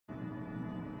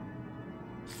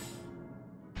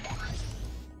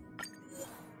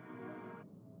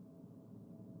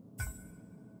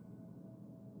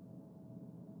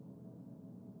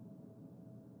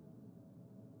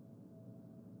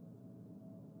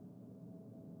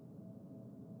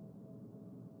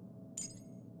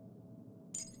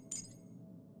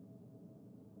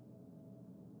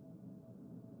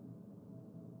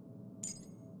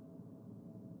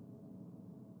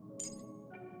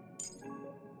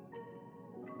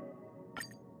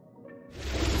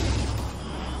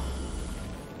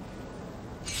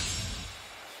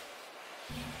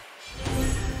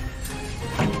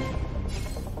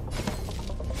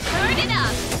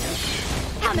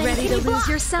Ready to lose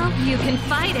yourself? You can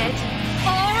fight it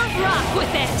or rock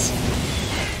with it.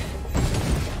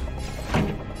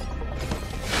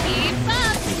 Keep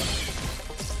up.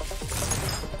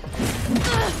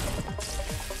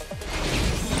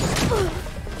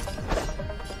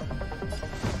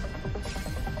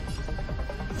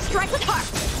 Strike with heart.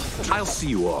 I'll see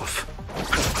you off.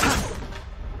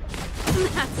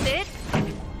 That's it.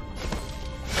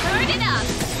 Turn it up.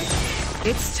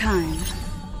 It's time.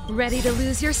 Ready to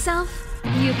lose yourself?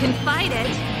 You can fight it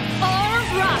or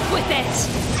rock with it.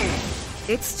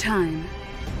 It's time.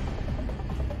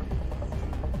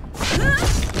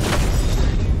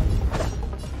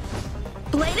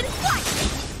 Bladed flight.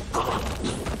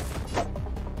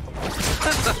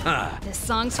 This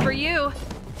song's for you.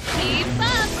 Keep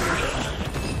up.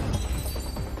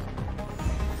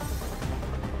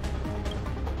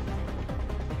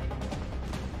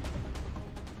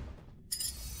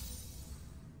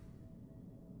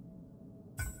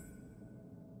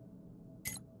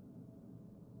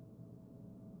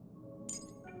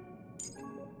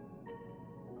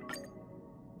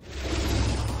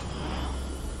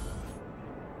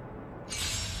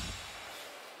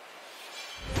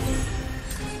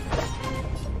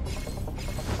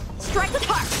 Strike with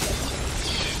heart.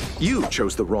 You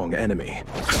chose the wrong enemy.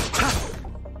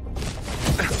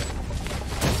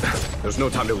 There's no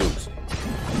time to lose.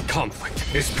 Conflict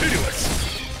is pitiless.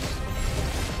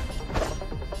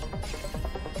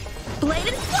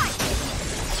 Bladed flight.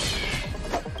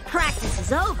 Practice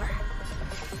is over.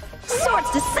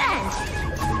 Swords descend.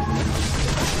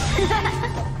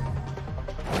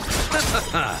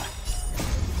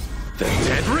 The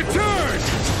dead return!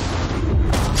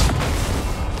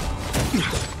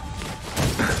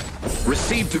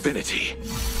 Receive divinity.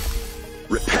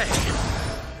 Repay.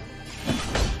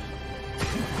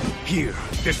 Here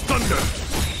is thunder.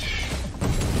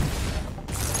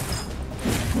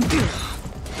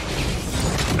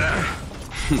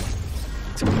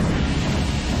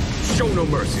 Show no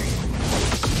mercy.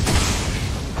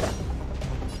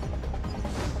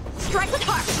 Strike with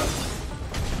heart.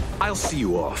 I'll see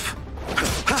you off.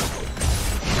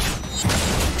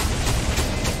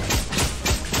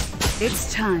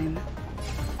 It's time.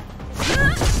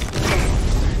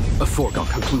 A foregone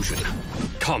conclusion.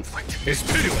 Conflict is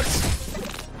pitiless.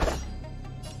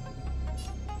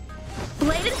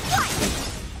 Bladed flight.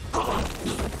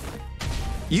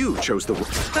 You chose the...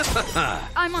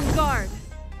 I'm on guard.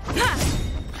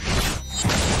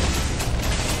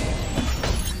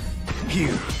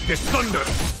 Here is thunder.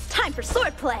 Time for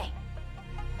swordplay.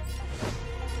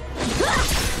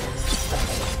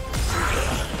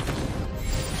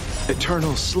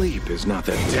 Eternal sleep is not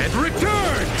the dead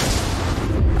return!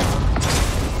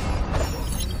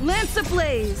 Lance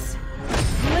ablaze.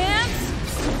 Lance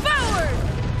forward.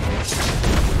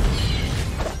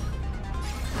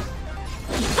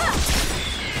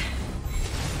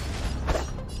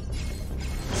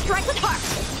 Strike with heart.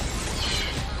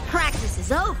 Practice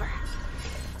is over.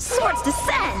 Swords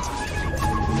descend.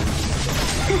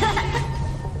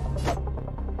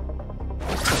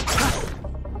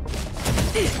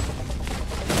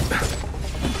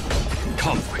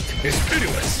 Conflict is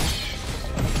pitiless.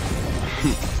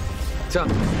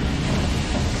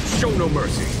 Show no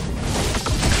mercy.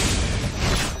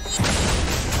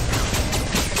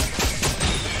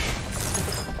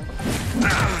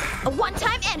 A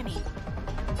one-time enemy.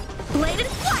 Bladed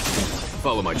flight.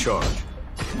 Follow my charge.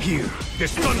 Here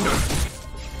is thunder.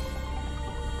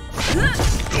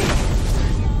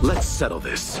 Let's settle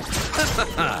this.